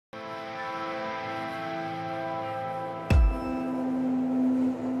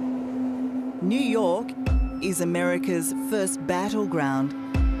New York is America's first battleground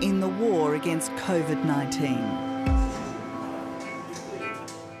in the war against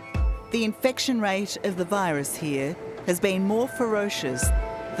COVID-19. The infection rate of the virus here has been more ferocious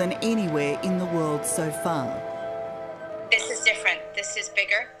than anywhere in the world so far. This is different. This is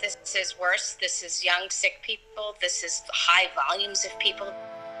bigger. This is worse. This is young, sick people. This is high volumes of people.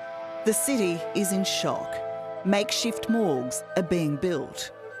 The city is in shock. Makeshift morgues are being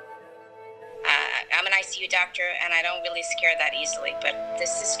built. I'm an ICU doctor and I don't really scare that easily, but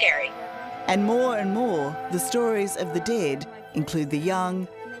this is scary. And more, the stories of the dead include the young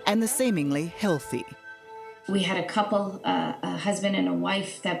and the seemingly healthy. We had a couple, a husband and a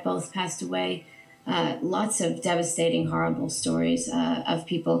wife that both passed away. Lots of devastating, horrible stories of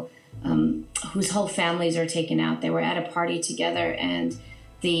people whose whole families are taken out. They were at a party together and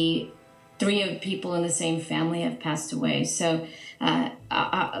the three of people in the same family have passed away. So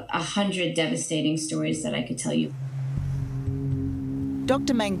 100 devastating stories that I could tell you.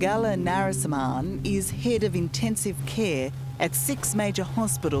 Dr. Mangala Narasimhan is head of intensive care at 6 major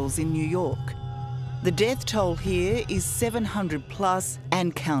hospitals in New York. The death toll here is 700 plus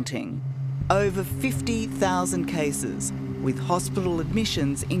and counting. Over 50,000 cases, with hospital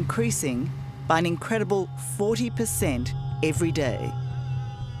admissions increasing by an incredible 40% every day.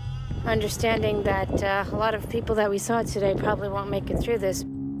 Understanding that a lot of people that we saw today probably won't make it through this.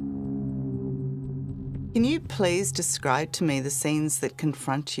 Can you please describe to me the scenes that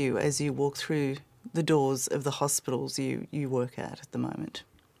confront you as you walk through the doors of the hospitals you work at the moment?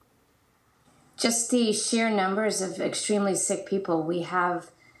 Just the sheer numbers of extremely sick people. We have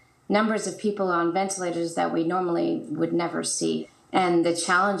numbers of people on ventilators that we normally would never see. And the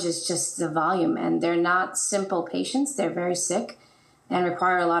challenge is just the volume. And they're not simple patients. They're very sick and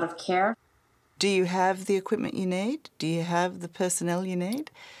require a lot of care. Do you have the equipment you need? Do you have the personnel you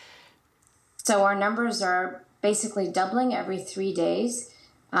need? So our numbers are basically doubling every 3 days.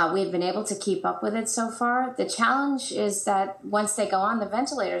 We've been able to keep up with it so far. The challenge is that once they go on the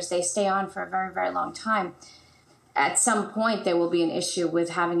ventilators, they stay on for a very, very long time. At some point, there will be an issue with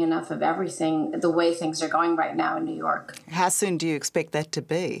having enough of everything, the way things are going right now in New York. How soon do you expect that to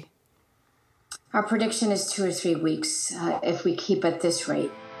be? Our prediction is 2 or 3 weeks if we keep at this rate.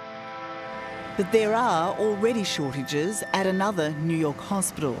 But there are already shortages at another New York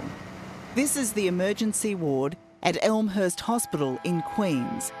hospital. This is the emergency ward at Elmhurst Hospital in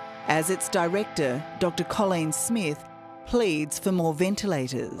Queens, as its director, Dr. Colleen Smith, pleads for more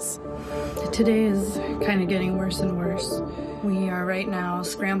ventilators. Today is kind of getting worse and worse. We are right now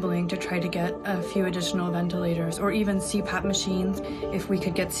scrambling to try to get a few additional ventilators or even CPAP machines. If we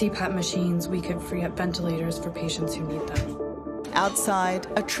could get CPAP machines, we could free up ventilators for patients who need them. Outside,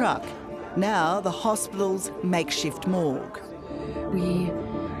 a truck, now the hospital's makeshift morgue. We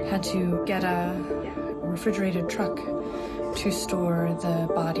had to get a refrigerated truck to store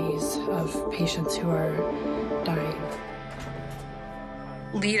the bodies of patients who are dying.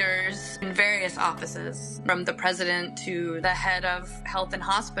 Leaders in various offices, from the president to the head of health and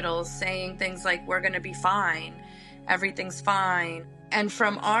hospitals, saying things like, we're going to be fine, everything's fine. And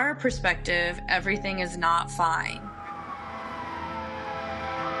from our perspective, everything is not fine.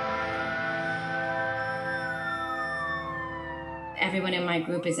 Everyone in my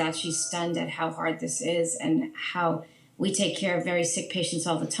group is actually stunned at how hard this is and how we take care of very sick patients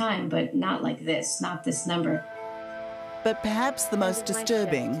all the time, but not like this, not this number. But perhaps the most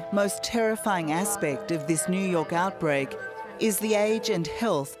disturbing, most terrifying aspect of this New York outbreak is the age and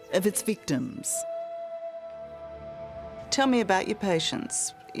health of its victims. Tell me about your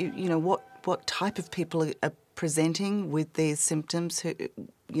patients. You know, what type of people are presenting with these symptoms?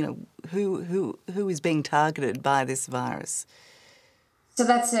 Who is being targeted by this virus? So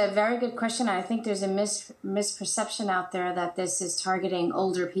that's a very good question. I think there's a misperception out there that this is targeting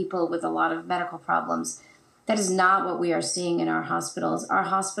older people with a lot of medical problems. That is not what we are seeing in our hospitals. Our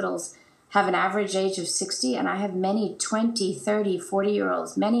hospitals have an average age of 60, and I have many 20, 30,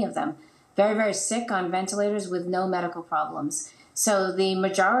 40-year-olds, many of them, very, very sick on ventilators with no medical problems. So the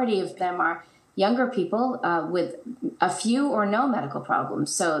majority of them are younger people with a few or no medical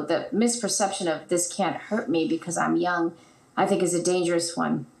problems. So the misperception of this can't hurt me because I'm young, I think, is a dangerous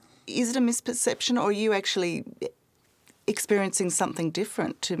one. Is it a misperception, or are you actually experiencing something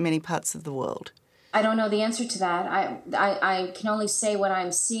different to many parts of the world? I don't know the answer to that. I can only say what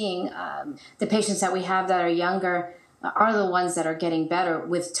I'm seeing. The patients that we have that are younger are the ones that are getting better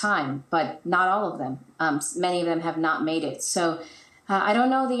with time, but not all of them. Many of them have not made it. So I don't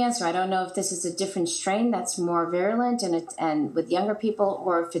know the answer. I don't know if this is a different strain that's more virulent and with younger people,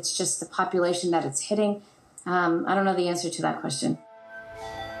 or if it's just the population that it's hitting. I don't know the answer to that question.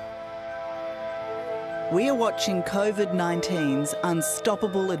 We are watching COVID-19's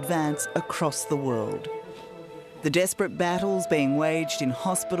unstoppable advance across the world. The desperate battles being waged in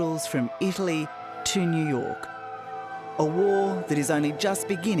hospitals from Italy to New York. A war that is only just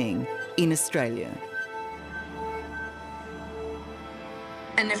beginning in Australia.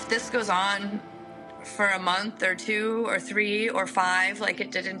 And if this goes on for a month or 2 or 3 or 5 like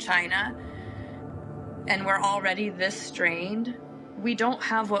it did in China, and we're already this strained, we don't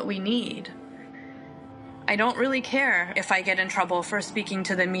have what we need. I don't really care if I get in trouble for speaking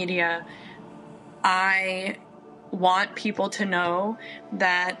to the media. I want people to know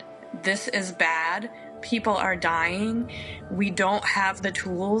that this is bad. People are dying. We don't have the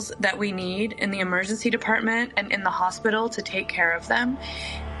tools that we need in the emergency department and in the hospital to take care of them.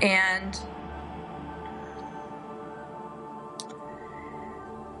 And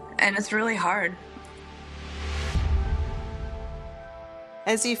it's really hard.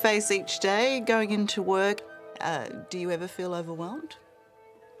 As you face each day going into work, do you ever feel overwhelmed?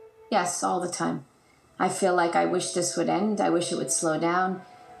 Yes, all the time. I feel like I wish this would end. I wish it would slow down.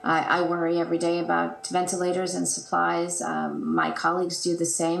 I worry every day about ventilators and supplies. My colleagues do the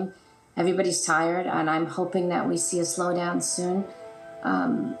same. Everybody's tired, and I'm hoping that we see a slowdown soon.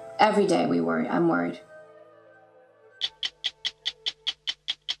 Every day I'm worried.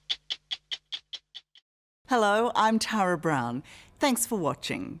 Hello, I'm Tara Brown. Thanks for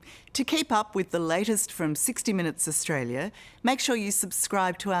watching. To keep up with the latest from 60 Minutes Australia, make sure you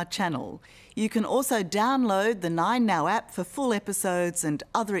subscribe to our channel. You can also download the 9Now app for full episodes and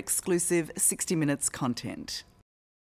other exclusive 60 Minutes content.